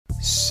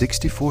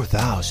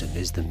64,000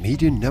 is the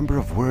median number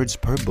of words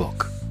per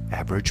book.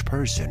 Average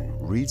person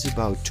reads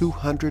about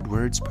 200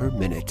 words per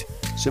minute.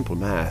 Simple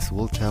math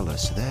will tell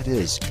us that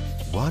is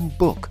one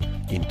book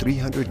in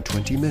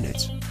 320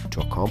 minutes.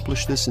 To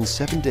accomplish this in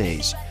 7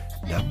 days,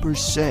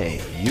 numbers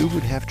say you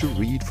would have to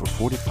read for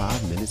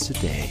 45 minutes a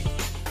day.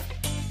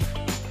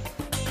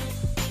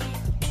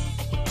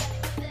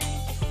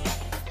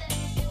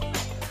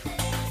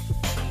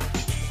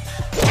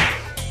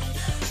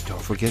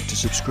 Don't forget to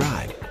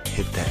subscribe.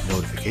 Hit that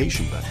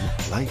notification button,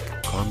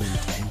 like, comment,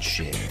 and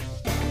share.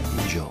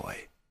 Enjoy.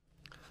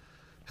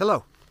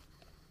 Hello,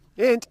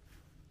 and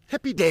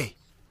happy day.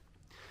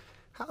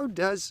 How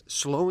does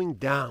slowing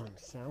down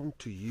sound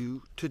to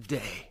you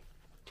today?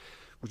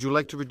 Would you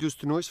like to reduce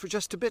the noise for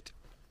just a bit?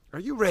 Are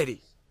you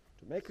ready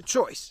to make a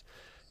choice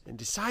and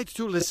decide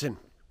to listen?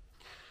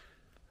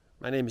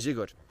 My name is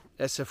Igor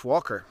S.F.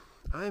 Walker.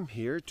 I'm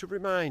here to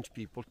remind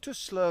people to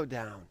slow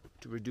down,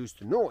 to reduce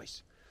the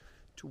noise,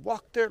 to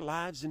walk their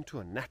lives into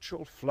a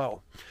natural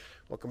flow.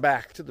 Welcome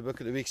back to the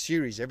Book of the Week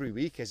series. Every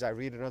week as I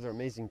read another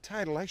amazing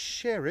title, I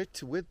share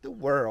it with the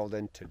world.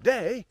 And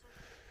today,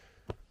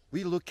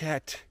 we look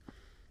at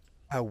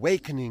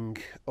Awakening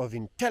of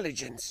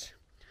Intelligence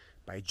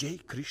by J.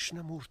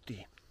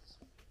 Krishnamurti.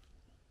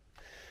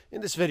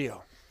 In this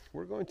video,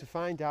 we're going to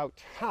find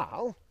out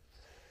how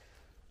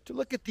to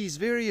look at these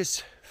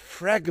various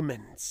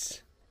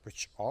fragments,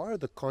 which are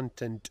the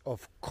content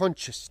of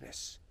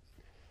consciousness,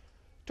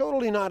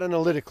 totally not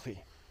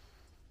analytically.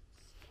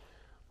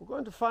 We're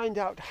going to find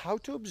out how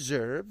to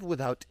observe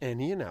without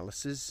any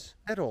analysis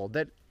at all.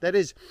 That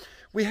is,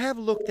 we have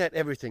looked at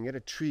everything, at a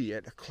tree,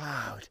 at a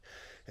cloud,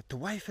 at the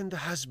wife and the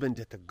husband,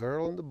 at the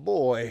girl and the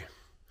boy,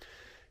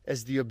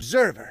 as the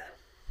observer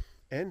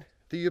and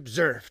the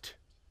observed.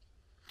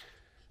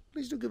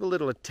 Please do give a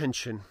little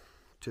attention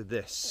to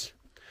this.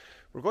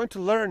 We're going to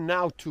learn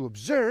now to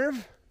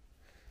observe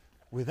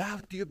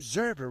without the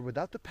observer,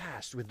 without the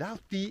past,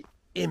 without the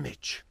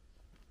image.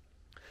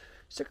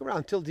 Stick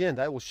around till the end.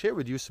 I will share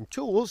with you some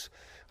tools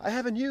I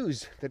haven't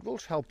used that will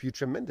help you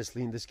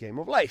tremendously in this game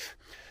of life.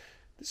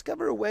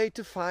 Discover a way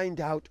to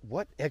find out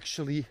what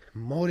actually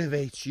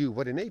motivates you,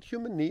 what innate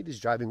human need is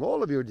driving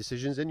all of your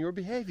decisions and your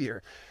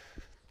behavior.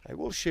 I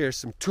will share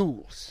some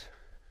tools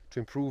to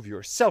improve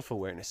your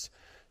self-awareness,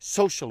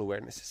 social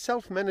awareness,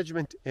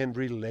 self-management, and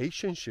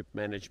relationship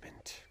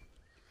management.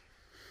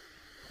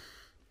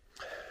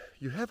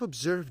 You have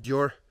observed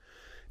your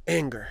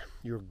anger,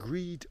 your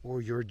greed,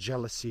 or your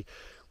jealousy,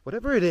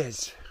 whatever it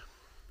is,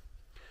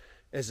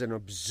 as an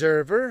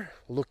observer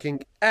looking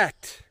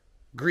at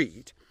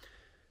greed.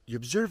 The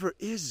observer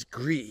is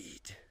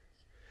greed.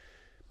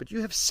 But you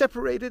have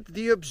separated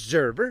the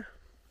observer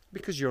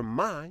because your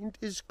mind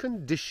is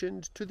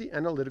conditioned to the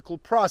analytical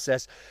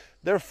process.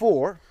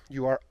 Therefore,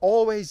 you are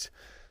always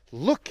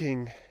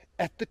looking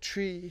at the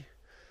tree,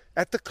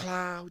 at the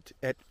cloud,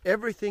 at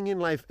everything in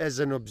life as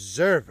an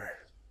observer.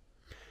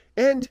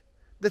 And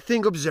the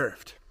thing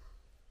observed.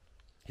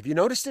 Have you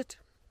noticed it?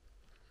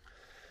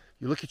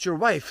 You look at your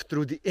wife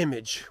through the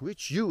image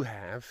which you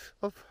have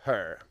of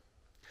her.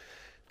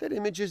 That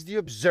image is the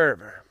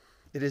observer.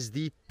 It is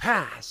the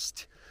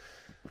past.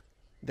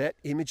 That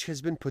image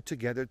has been put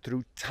together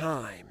through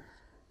time.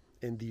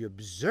 And the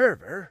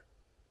observer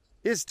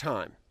is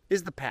time,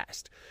 is the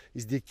past,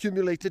 is the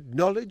accumulated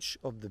knowledge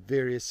of the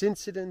various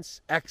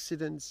incidents,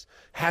 accidents,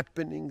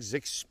 happenings,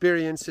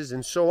 experiences,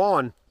 and so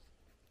on.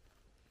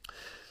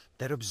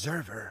 That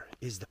observer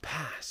is the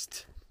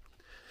past.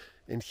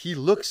 And he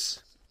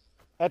looks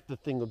at the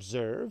thing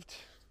observed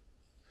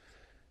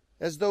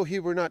as though he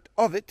were not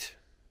of it,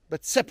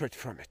 but separate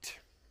from it.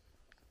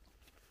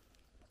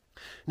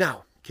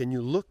 Now, can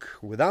you look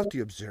without the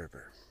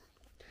observer?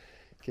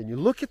 Can you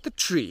look at the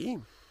tree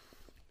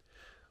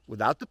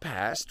without the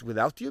past,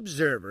 without the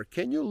observer?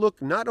 Can you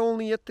look not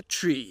only at the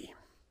tree,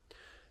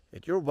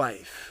 at your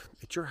wife,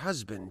 at your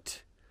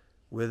husband,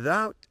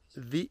 without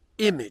the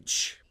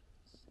image?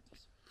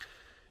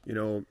 You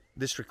know,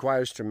 this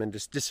requires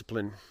tremendous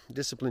discipline.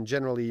 Discipline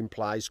generally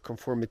implies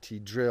conformity,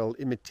 drill,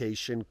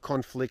 imitation,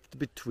 conflict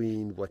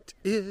between what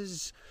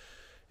is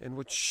and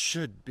what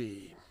should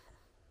be.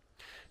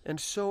 And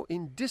so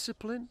in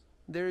discipline,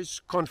 there is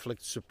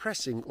conflict,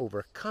 suppressing,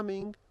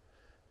 overcoming,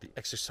 the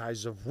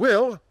exercise of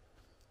will,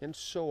 and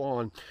so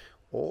on.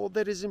 All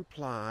that is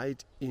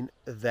implied in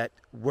that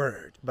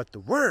word. But the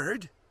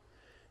word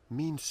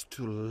means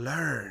to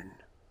learn,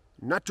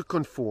 not to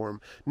conform,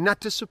 not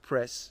to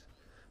suppress,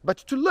 but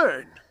to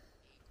learn.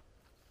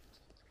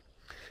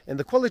 And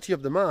the quality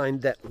of the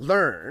mind that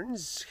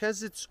learns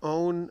has its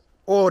own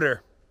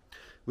order,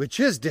 which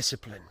is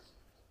discipline.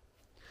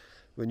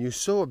 When you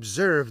so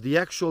observe the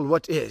actual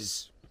what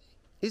is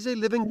a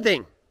living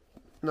thing,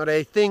 not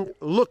a thing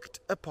looked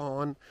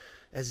upon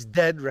as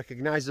dead,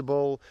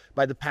 recognizable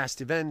by the past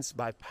events,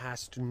 by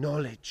past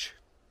knowledge.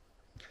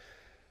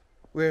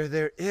 Where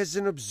there is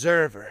an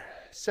observer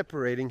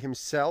separating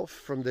himself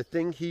from the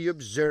thing he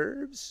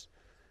observes,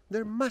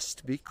 there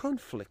must be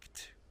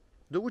conflict.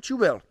 Do what you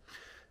will.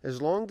 As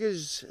long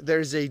as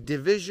there's a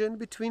division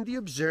between the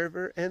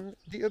observer and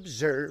the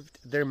observed,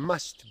 there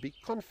must be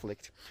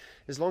conflict.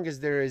 As long as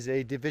there is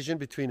a division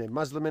between a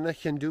Muslim and a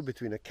Hindu,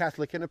 between a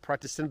Catholic and a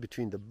Protestant,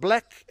 between the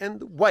black and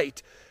the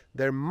white,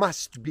 there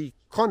must be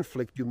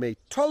conflict. You may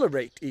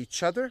tolerate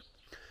each other,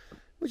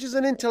 which is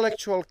an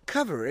intellectual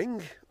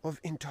covering of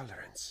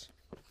intolerance.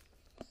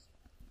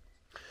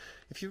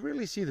 If you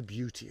really see the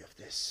beauty of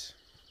this,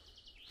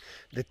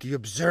 that the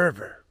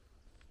observer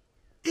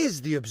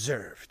is the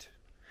observed,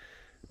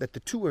 that the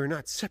two are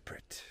not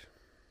separate,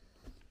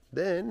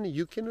 then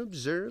you can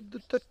observe the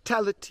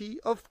totality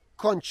of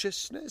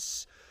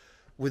consciousness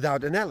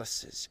without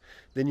analysis.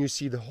 Then you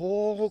see the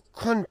whole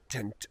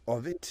content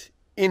of it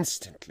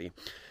instantly.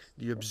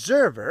 The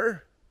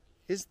observer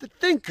is the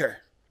thinker.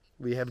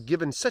 We have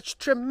given such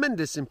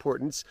tremendous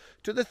importance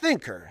to the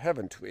thinker,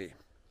 haven't we?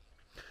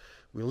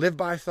 We live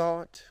by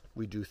thought.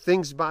 We do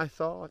things by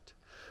thought.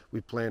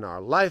 We plan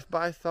our life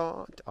by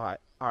thought.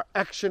 Our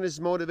action is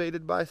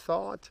motivated by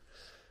thought.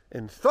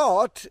 And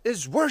thought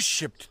is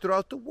worshipped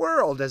throughout the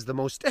world as the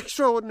most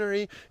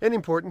extraordinary and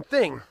important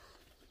thing,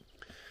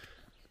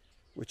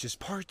 which is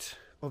part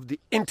of the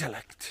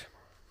intellect.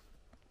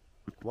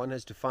 One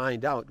has to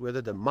find out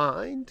whether the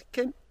mind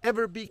can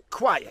ever be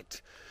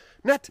quiet,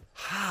 not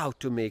how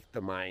to make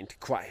the mind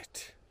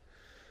quiet.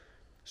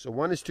 So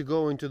one is to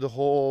go into the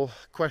whole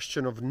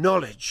question of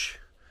knowledge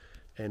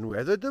and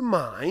whether the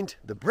mind,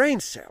 the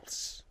brain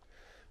cells,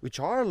 which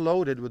are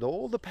loaded with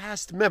all the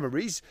past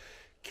memories,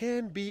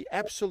 can be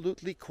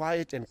absolutely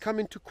quiet and come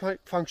into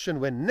quiet function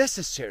when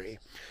necessary,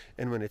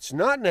 and when it's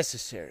not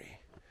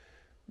necessary,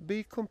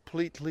 be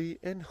completely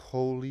and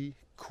wholly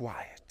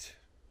quiet.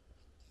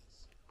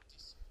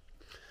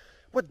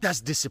 What does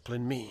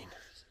discipline mean?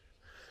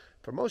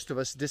 For most of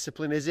us,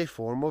 discipline is a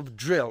form of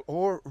drill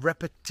or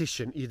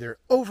repetition, either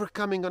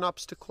overcoming an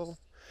obstacle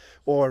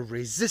or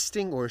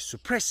resisting or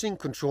suppressing,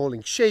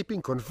 controlling,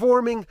 shaping,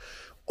 conforming,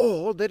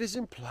 all that is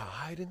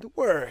implied in the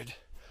word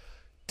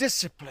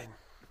discipline.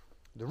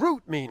 The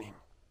root meaning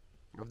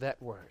of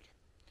that word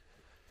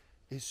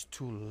is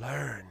to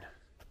learn.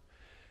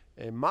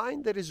 A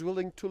mind that is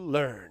willing to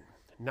learn,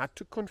 not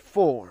to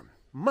conform,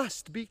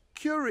 must be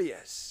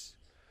curious,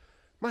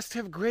 must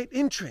have great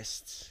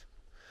interests.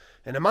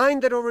 And a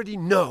mind that already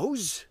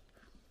knows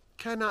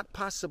cannot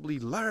possibly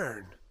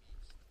learn.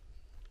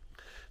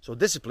 So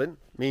discipline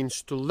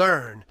means to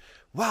learn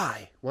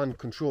why one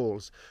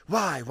controls,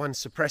 why one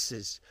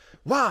suppresses,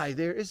 why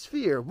there is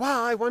fear,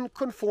 why one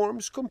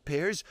conforms,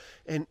 compares,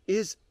 and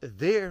is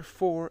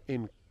therefore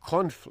in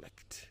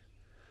conflict.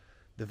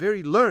 The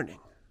very learning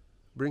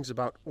brings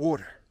about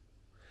order.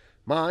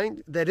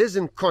 Mind that is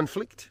in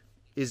conflict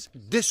is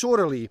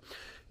disorderly,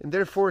 and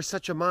therefore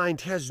such a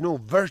mind has no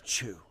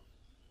virtue.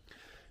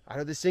 Out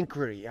of this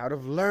inquiry, out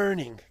of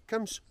learning,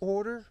 comes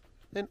order,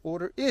 and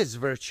order is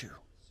virtue.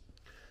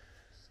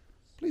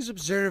 Please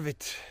observe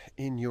it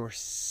in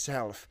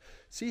yourself.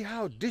 See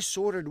how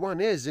disordered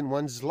one is in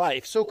one's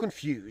life, so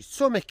confused,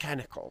 so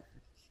mechanical.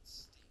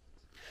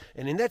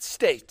 And in that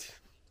state,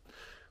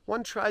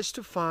 one tries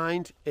to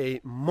find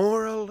a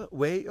moral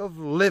way of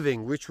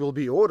living which will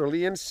be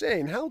orderly and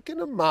sane. How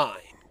can a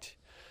mind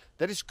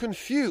that is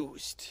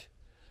confused,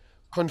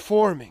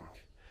 conforming,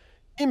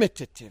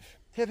 imitative,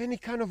 have any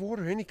kind of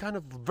order, any kind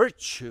of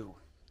virtue?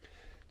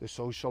 The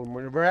social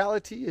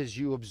morality, as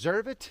you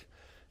observe it,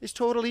 is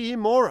totally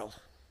immoral.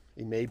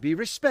 It may be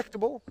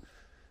respectable,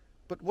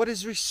 but what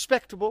is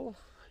respectable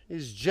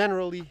is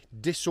generally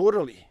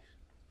disorderly.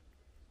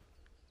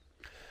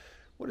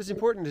 What is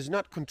important is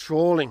not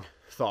controlling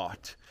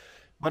thought,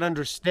 but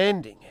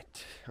understanding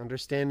it,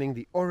 understanding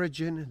the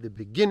origin, the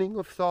beginning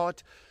of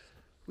thought,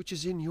 which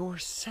is in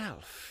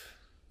yourself.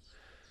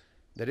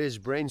 That is,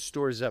 brain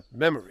stores up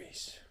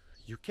memories.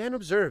 You can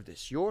observe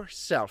this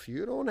yourself.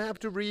 You don't have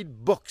to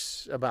read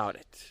books about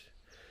it.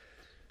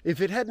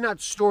 If it had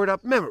not stored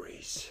up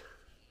memories,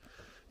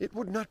 it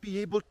would not be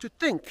able to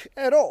think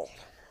at all.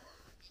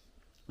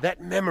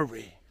 That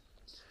memory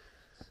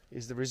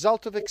is the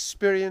result of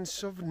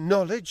experience, of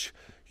knowledge,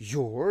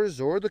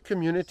 yours or the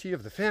community,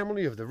 of the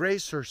family, of the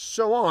race, or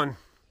so on.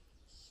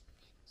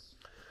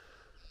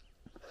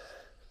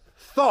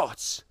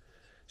 Thoughts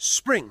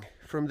spring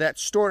from that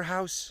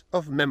storehouse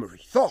of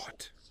memory.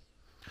 Thought.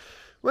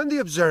 When the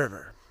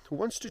observer who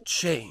wants to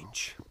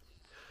change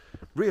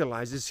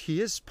realizes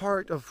he is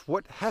part of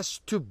what has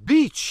to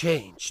be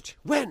changed,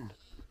 when?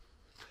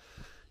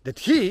 That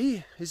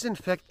he is in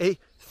fact a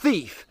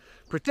thief,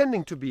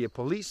 pretending to be a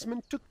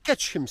policeman to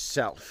catch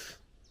himself.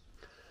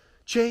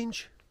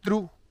 Change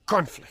through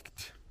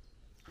conflict.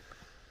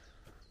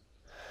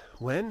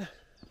 When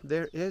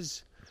there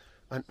is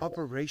an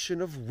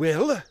operation of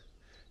will,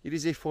 it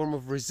is a form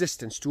of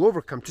resistance, to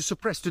overcome, to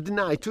suppress, to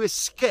deny, to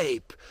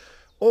escape.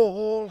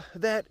 All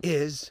that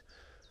is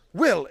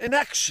will in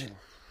action.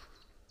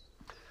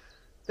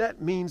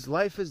 That means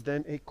life is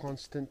then a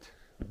constant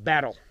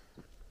battle.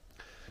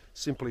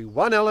 Simply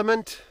one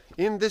element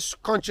in this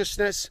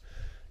consciousness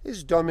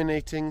is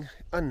dominating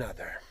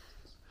another.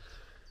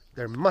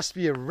 There must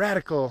be a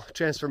radical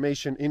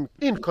transformation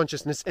in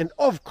consciousness and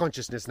of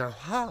consciousness. Now,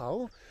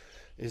 how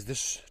is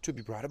this to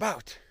be brought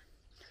about?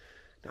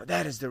 Now,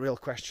 that is the real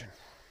question.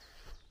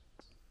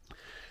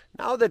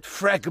 Now that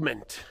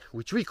fragment,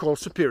 which we call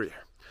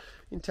superior,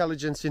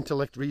 intelligence,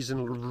 intellect,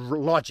 reason,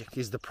 logic,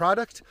 is the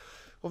product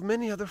of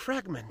many other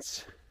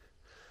fragments.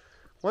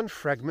 One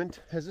fragment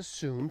has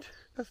assumed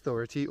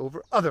authority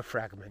over other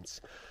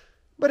fragments,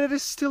 but it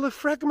is still a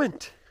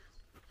fragment.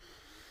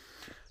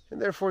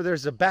 And therefore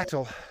there's a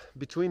battle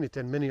between it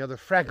and many other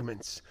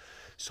fragments.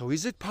 So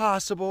is it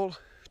possible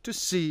to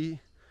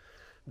see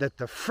that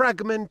the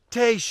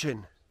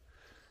fragmentation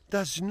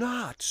does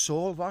not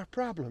solve our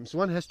problems?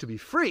 One has to be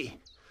free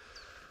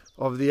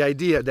of the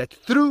idea that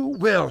through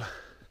will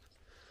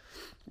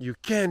you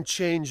can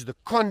change the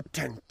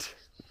content.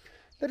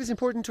 That is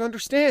important to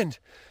understand.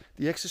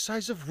 The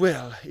exercise of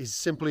will is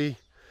simply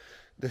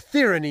the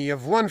tyranny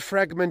of one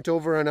fragment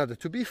over another.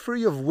 To be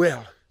free of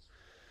will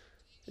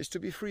is to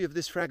be free of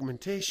this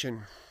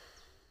fragmentation.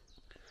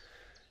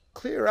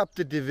 Clear up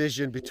the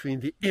division between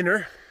the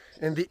inner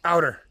and the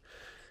outer.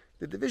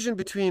 The division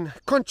between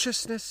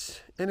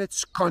consciousness and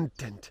its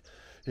content.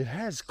 It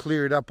has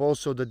cleared up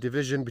also the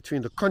division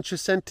between the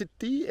conscious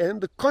entity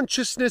and the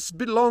consciousness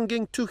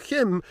belonging to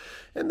him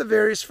and the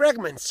various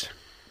fragments.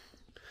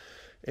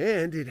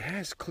 And it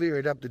has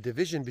cleared up the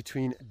division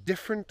between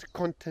different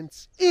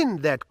contents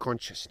in that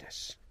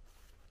consciousness.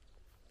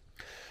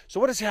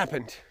 So what has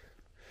happened?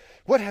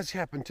 What has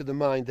happened to the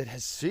mind that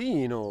has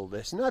seen all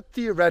this, not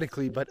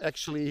theoretically, but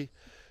actually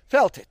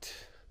felt it,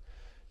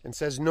 and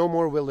says, no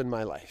more will in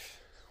my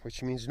life,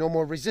 which means no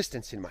more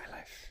resistance in my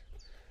life?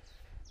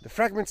 The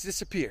fragments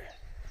disappear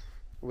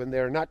when they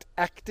are not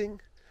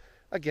acting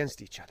against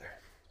each other.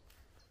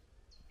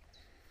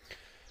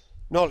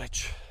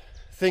 Knowledge,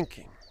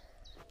 thinking,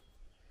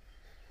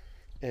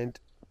 and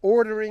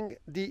ordering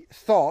the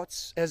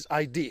thoughts as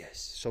ideas.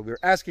 So we're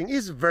asking,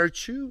 is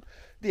virtue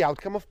the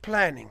outcome of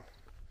planning?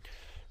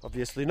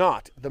 Obviously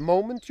not. The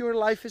moment your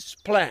life is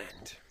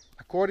planned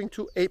according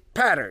to a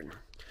pattern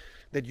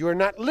that you're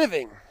not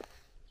living,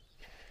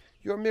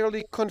 you're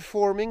merely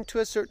conforming to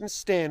a certain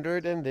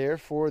standard, and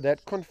therefore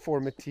that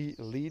conformity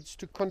leads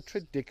to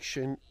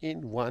contradiction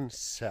in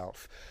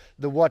oneself.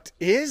 The what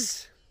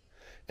is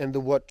and the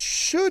what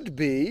should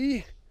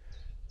be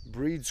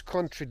breeds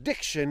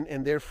contradiction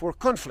and therefore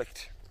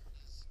conflict.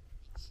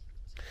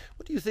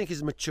 What do you think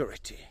is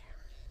maturity?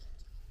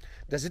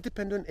 Does it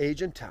depend on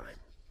age and time?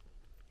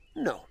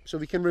 No. So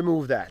we can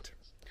remove that.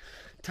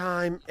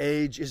 Time,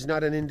 age is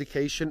not an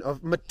indication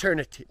of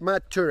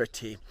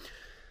maturity.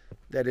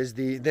 That is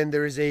then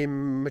there is a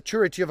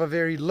maturity of a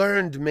very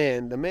learned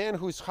man, the man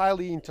who is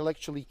highly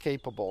intellectually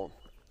capable.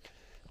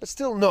 But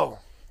still, no,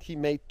 he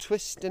may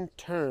twist and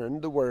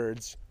turn the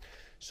words,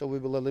 so we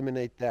will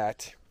eliminate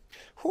that.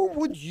 Who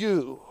would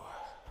you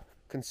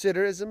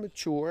consider as a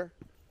mature,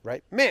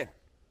 right man?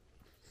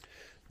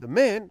 The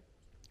man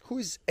who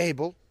is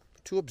able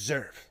to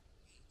observe.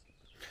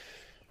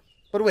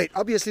 But wait,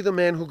 obviously the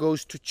man who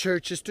goes to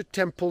churches, to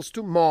temples,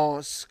 to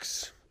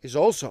mosques is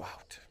also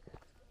out.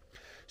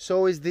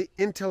 So is the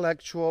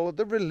intellectual,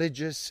 the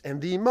religious,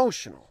 and the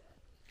emotional.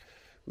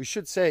 We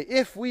should say,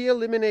 if we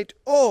eliminate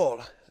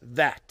all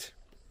that,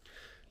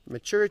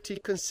 maturity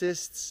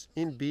consists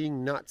in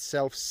being not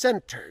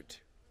self-centered.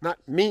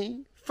 Not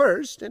me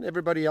first and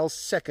everybody else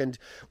second,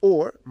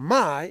 or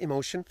my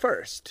emotion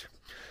first.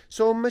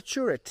 So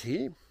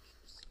maturity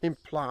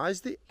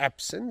implies the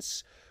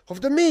absence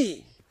of the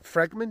me,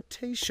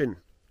 fragmentation,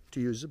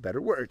 to use a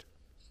better word.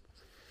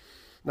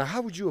 Now,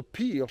 how would you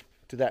appeal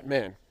to that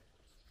man?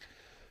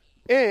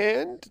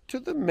 And to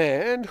the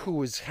man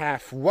who is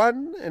half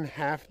one and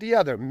half the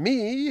other,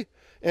 me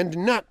and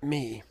not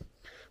me,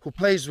 who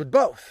plays with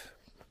both.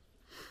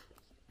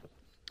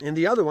 And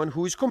the other one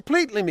who is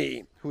completely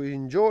me, who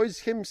enjoys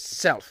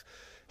himself.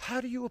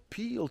 How do you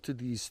appeal to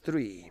these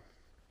three?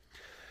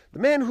 The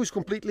man who's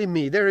completely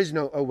me, there is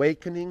no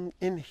awakening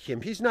in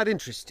him. He's not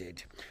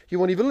interested. He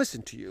won't even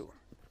listen to you.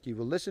 He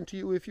will listen to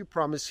you if you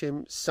promise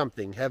him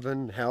something,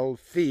 heaven, hell,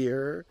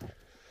 fear,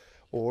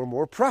 or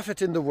more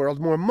profit in the world,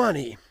 more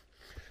money.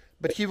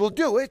 But he will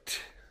do it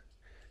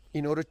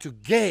in order to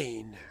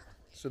gain.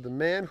 So the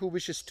man who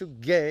wishes to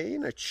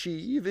gain,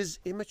 achieve, is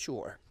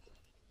immature.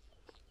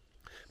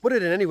 Put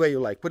it in any way you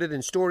like. Put it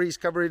in stories,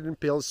 cover it in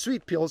pills,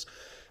 sweet pills.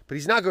 But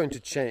he's not going to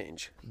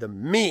change the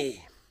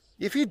me.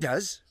 If he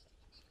does,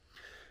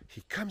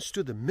 he comes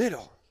to the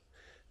middle.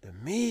 The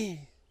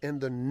me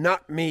and the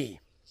not me.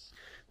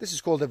 This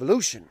is called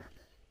evolution.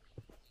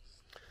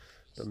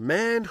 The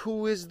man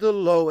who is the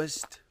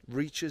lowest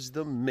reaches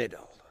the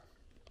middle.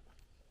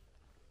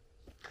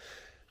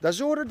 Does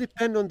order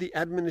depend on the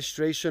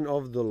administration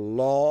of the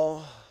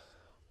law,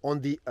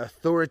 on the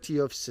authority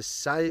of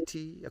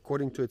society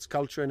according to its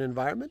culture and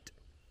environment?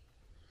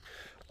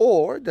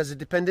 Or does it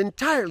depend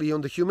entirely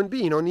on the human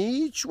being, on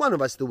each one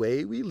of us, the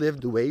way we live,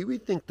 the way we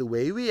think, the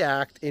way we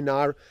act in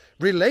our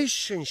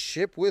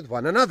relationship with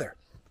one another?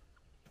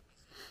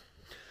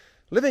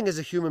 Living as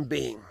a human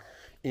being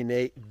in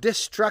a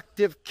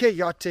destructive,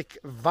 chaotic,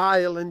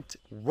 violent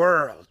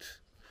world.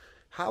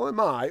 How am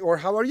I, or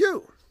how are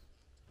you,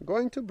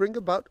 going to bring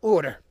about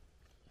order?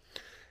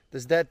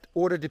 Does that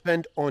order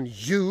depend on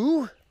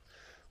you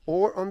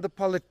or on the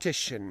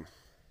politician?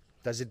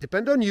 Does it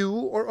depend on you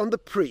or on the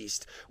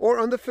priest or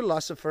on the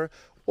philosopher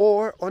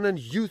or on a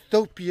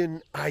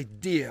utopian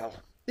ideal?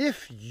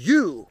 If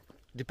you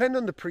depend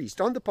on the priest,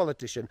 on the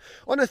politician,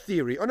 on a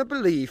theory, on a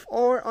belief,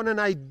 or on an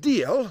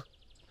ideal,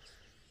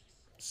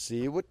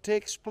 see what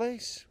takes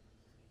place.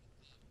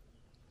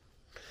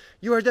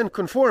 You are then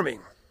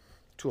conforming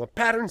to a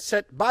pattern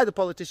set by the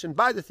politician,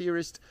 by the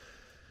theorist,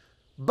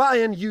 by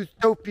an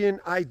utopian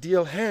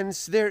ideal.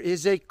 Hence, there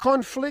is a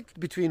conflict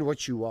between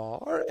what you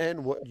are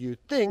and what you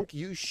think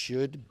you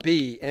should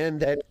be. And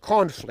that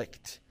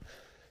conflict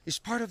is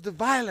part of the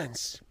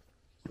violence,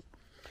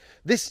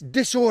 this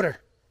disorder.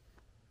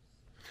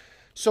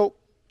 So,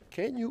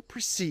 can you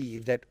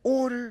perceive that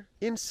order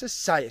in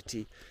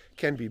society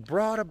can be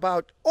brought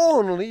about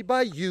only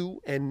by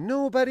you and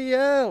nobody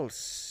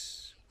else?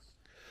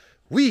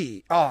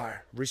 We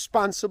are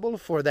responsible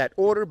for that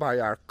order by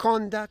our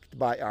conduct,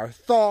 by our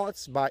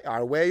thoughts, by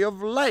our way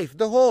of life,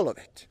 the whole of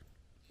it.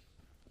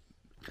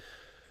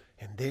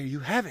 And there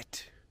you have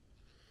it.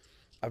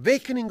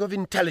 Awakening of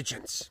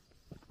intelligence.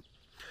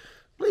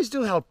 Please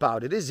do help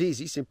out. It is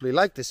easy. Simply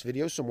like this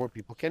video so more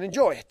people can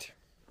enjoy it.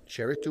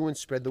 Share it too and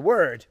spread the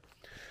word.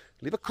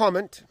 Leave a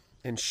comment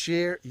and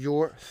share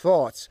your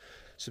thoughts.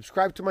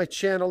 Subscribe to my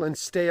channel and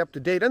stay up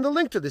to date. And the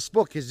link to this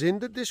book is in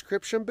the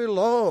description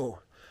below.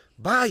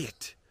 Buy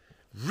it.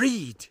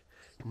 Read.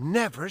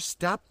 Never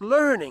stop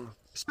learning,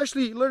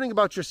 especially learning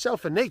about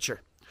yourself and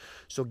nature.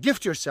 So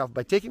gift yourself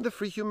by taking the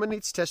free human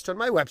needs test on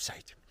my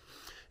website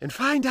and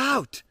find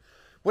out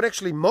what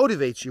actually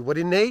motivates you, what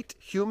innate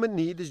human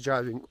need is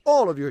driving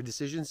all of your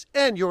decisions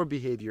and your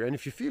behavior. And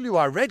if you feel you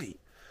are ready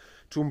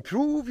to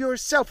improve your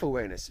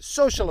self-awareness,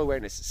 social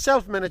awareness,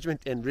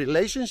 self-management, and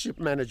relationship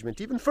management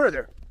even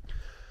further,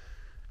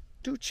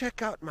 do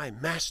check out my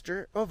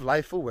Master of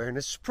Life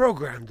Awareness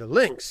program. The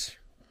links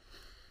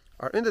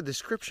are in the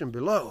description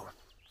below.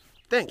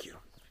 Thank you.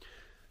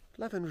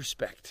 Love and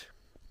respect.